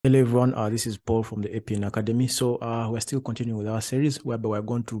Hello everyone, this is Paul from the APN Academy. So we're still continuing with our series whereby we're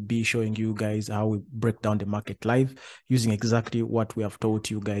going to be showing you guys how we break down the market live using exactly what we have taught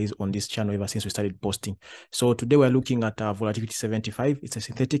you guys on this channel ever since we started posting. So today we're looking at Volatility 75. It's a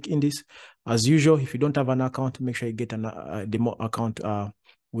synthetic index. As usual, if you don't have an account, make sure you get a demo account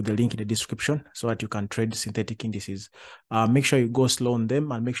with the link in the description so that you can trade synthetic indices. Make sure you go slow on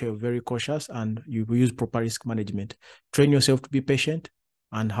them and make sure you're very cautious and you use proper risk management. Train yourself to be patient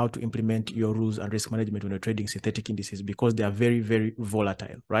and how to implement your rules and risk management when you're trading synthetic indices because they are very, very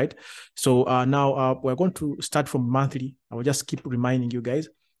volatile, right? So now we're going to start from monthly. I will just keep reminding you guys,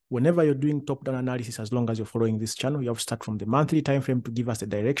 whenever you're doing top-down analysis, as long as you're following this channel, you have to start from the monthly time frame to give us the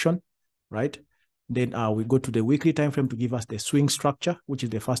direction, right? Then we go to the weekly time frame to give us the swing structure, which is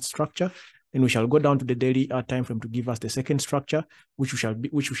the first structure. Then we shall go down to the daily time frame to give us the second structure, which we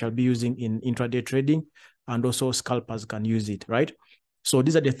shall be using in intraday trading, and also scalpers can use it, right? So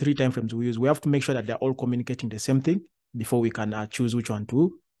these are the three time frames we use. We have to make sure that they're all communicating the same thing before we can choose which one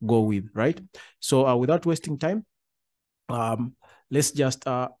to go with, right? So without wasting time, let's just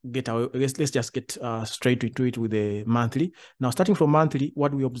get straight into it with the monthly. Now, starting from monthly,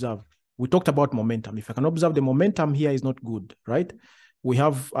 what do we observe? We talked about momentum. If I can observe, the momentum here is not good, right? We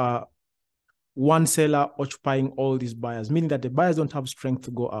have one seller occupying all these buyers, meaning that the buyers don't have strength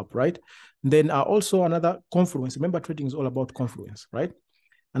to go up, right? Then also another confluence. Remember, trading is all about confluence, right?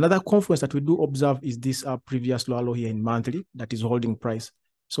 Another confluence that we do observe is this previous low here in monthly that is holding price.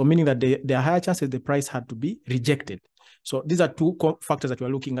 So meaning that there are higher chances the price had to be rejected. So these are two factors that we're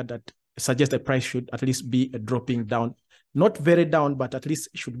looking at that suggest the price should at least be dropping down. Not very down, but at least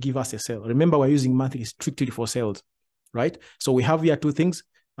should give us a sell. Remember, we're using monthly strictly for sales, right? So we have here two things.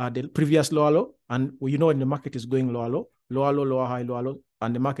 The previous lower low, and you know when the market is going lower low, lower high,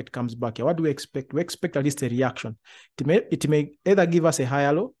 and the market comes back here. What do we expect? We expect at least a reaction. It may either give us a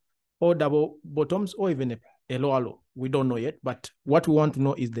higher low or double bottoms or even a lower low. We don't know yet, but what we want to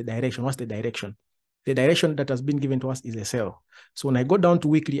know is the direction. What's the direction? The direction that has been given to us is a sell. So when I go down to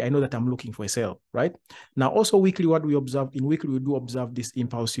weekly, I know that I'm looking for a sell, right? Now also weekly, what we observe, in weekly we do observe this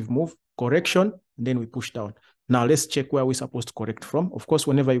impulsive move, correction, and then we push down. Now let's check where we're supposed to correct from. Of course,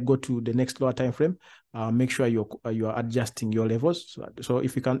 whenever you go to the next lower time frame, make sure you are adjusting your levels. So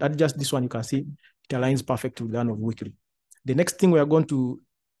if you can adjust this one, you can see it aligns perfectly with the one of weekly. The next thing we are going to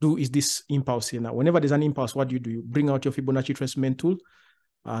do is this impulse here. Now, whenever there's an impulse, what do? You bring out your Fibonacci retracement tool,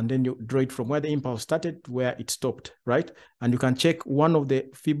 and then you draw it from where the impulse started to where it stopped, right? And you can check one of the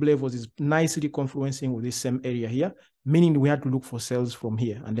fib levels is nicely confluencing with this same area here, meaning we had to look for sales from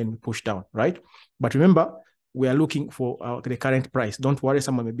here, and then we push down, right? But remember, we are looking for the current price. Don't worry,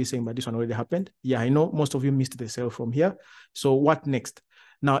 someone may be saying, but this one already happened. Yeah, I know most of you missed the sell from here. So what next?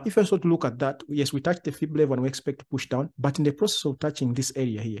 Now, if I start to look at that, yes, we touched the fib level and we expect to push down, but in the process of touching this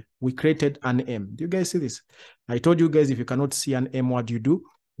area here, we created an M. Do you guys see this? I told you guys, if you cannot see an M, what do you do?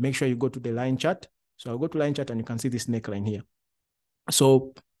 Make sure you go to the line chart. So I'll go to line chart and you can see this neckline here.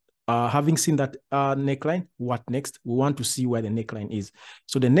 So having seen that neckline, what next? We want to see where the neckline is.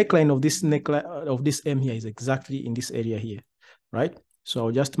 So the neckline of this neckline of this M here is exactly in this area here, right? So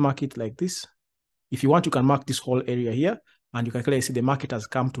I'll just mark it like this. If you want, you can mark this whole area here, and you can clearly see the market has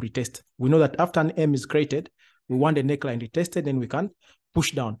come to retest. We know that after an M is created, we want the neckline retested, then we can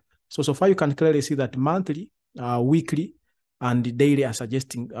push down. So far you can clearly see that monthly, weekly, and the daily are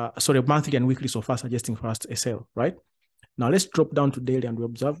suggesting, monthly and weekly so far suggesting for us a sell, right? Now let's drop down to daily and we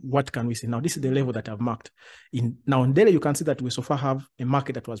observe what can we see. Now this is the level that I've marked. Now in daily, you can see that we so far have a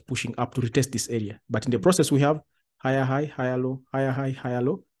market that was pushing up to retest this area. But in the process, we have higher high, higher low, higher high, higher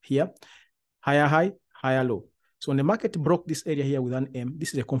low here, higher high, higher low. So when the market broke this area here with an M,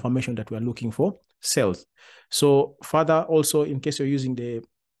 this is a confirmation that we are looking for sells. So further also, in case you're using the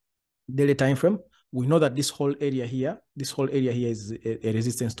daily time frame, we know that this whole area here is a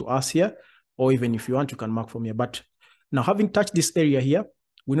resistance to us here, or even if you want, you can mark from here. But now having touched this area here,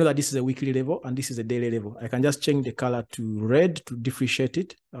 we know that this is a weekly level and this is a daily level. I can just change the color to red to differentiate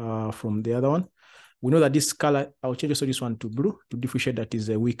it from the other one. We know that this color, I'll change also this one to blue to differentiate that is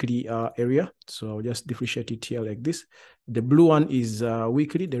a weekly area. So I'll just differentiate it here like this. The blue one is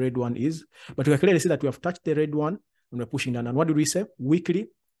weekly, the red one is, but we can clearly see that we have touched the red one when we're pushing down. And what do we say? Weekly,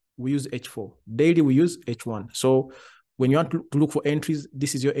 we use H4. Daily, we use H1. So when you want to look for entries,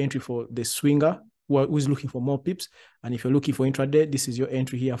 this is your entry for the swinger who is looking for more pips. And if you're looking for intraday, this is your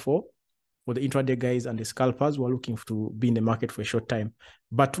entry here for the intraday guys and the scalpers who are looking to be in the market for a short time.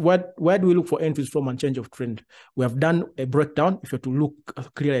 But where do we look for entries from and change of trend? We have done a breakdown. If you're to look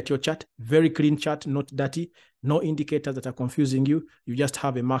clearly at your chart, very clean chart, not dirty, no indicators that are confusing you. You just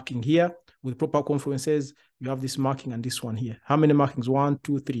have a marking here with proper confluences, You have this marking and this one here. How many markings? 1,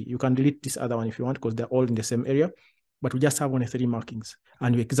 2, 3. You can delete this other one if you want because they're all in the same area. But we just have only 3 markings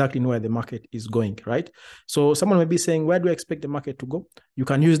and you exactly know where the market is going, right? So someone may be saying, where do I expect the market to go? You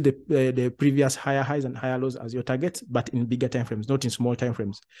can use the previous higher highs and higher lows as your targets, but in bigger time frames, not in small time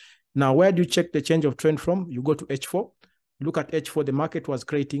frames. Now, where do you check the change of trend from? You go to H4. Look at H4. The market was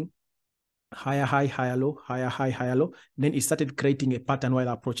creating higher high, higher low, higher high, higher low. Then it started creating a pattern while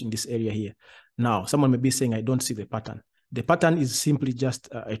approaching this area here. Now, someone may be saying, I don't see the pattern. The pattern is simply just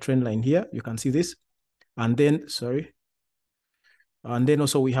a trend line here. You can see this. And then, and then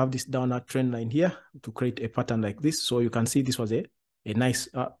also we have this downward trend line here to create a pattern like this. So you can see this was a nice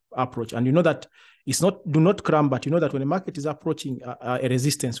approach. And you know that it's not, do not cram, but you know that when the market is approaching a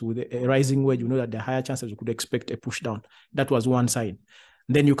resistance with a rising wedge, you know that the higher chances you could expect a push down. That was one side.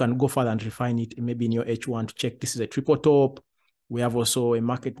 Then you can go further and refine it, maybe in your H1 to check this is a triple top. We have also a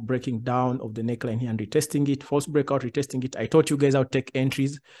market breaking down of the neckline here and retesting it, false breakout, retesting it. I taught you guys how to take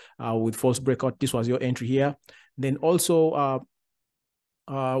entries with false breakout. This was your entry here. Then also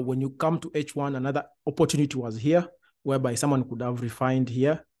when you come to H1, another opportunity was here, whereby someone could have refined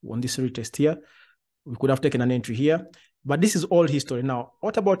here on this retest here. We could have taken an entry here. But this is all history. Now,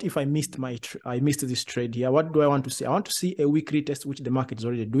 what about if I missed this trade here? What do I want to see? I want to see a weak retest, which the market is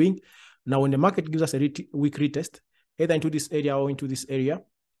already doing. Now, when the market gives us a weak retest, either into this area or into this area,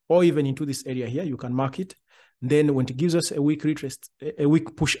 or even into this area here, you can mark it. Then when it gives us a weak retest, a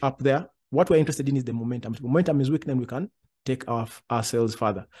weak push up there, what we're interested in is the momentum. If the momentum is weak, then we can take our sales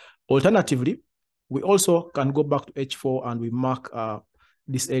further. Alternatively, we also can go back to H4 and we mark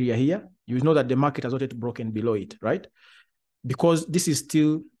this area here. You know that the market has already broken below it, right? Because this is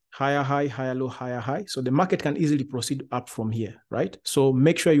still higher high, higher low, higher high. So the market can easily proceed up from here, right? So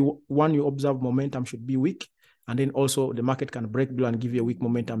make sure you observe momentum should be weak. And then also the market can break below and give you a weak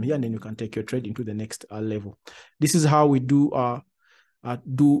momentum here. And then you can take your trade into the next level. This is how we do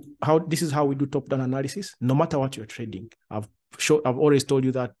top-down analysis, no matter what you're trading. I've always told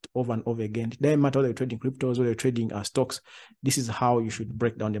you that over and over again. It doesn't matter whether you're trading cryptos or you're trading stocks. This is how you should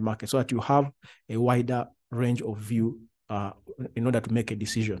break down the market so that you have a wider range of view in order to make a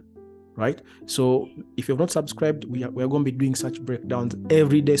decision, right? So if you've not subscribed, we're going to be doing such breakdowns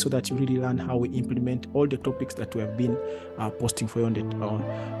every day so that you really learn how we implement all the topics that we have been posting for you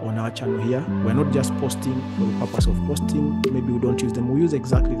on our channel here. We're not just posting for the purpose of posting. Maybe we don't use them. We use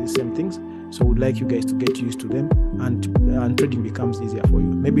exactly the same things. So we'd like you guys to get used to them and trading becomes easier for you.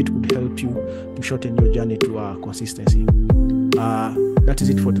 Maybe it would help you to shorten your journey to consistency. That is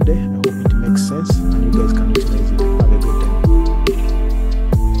it for today. I hope it makes sense and you guys can utilize it.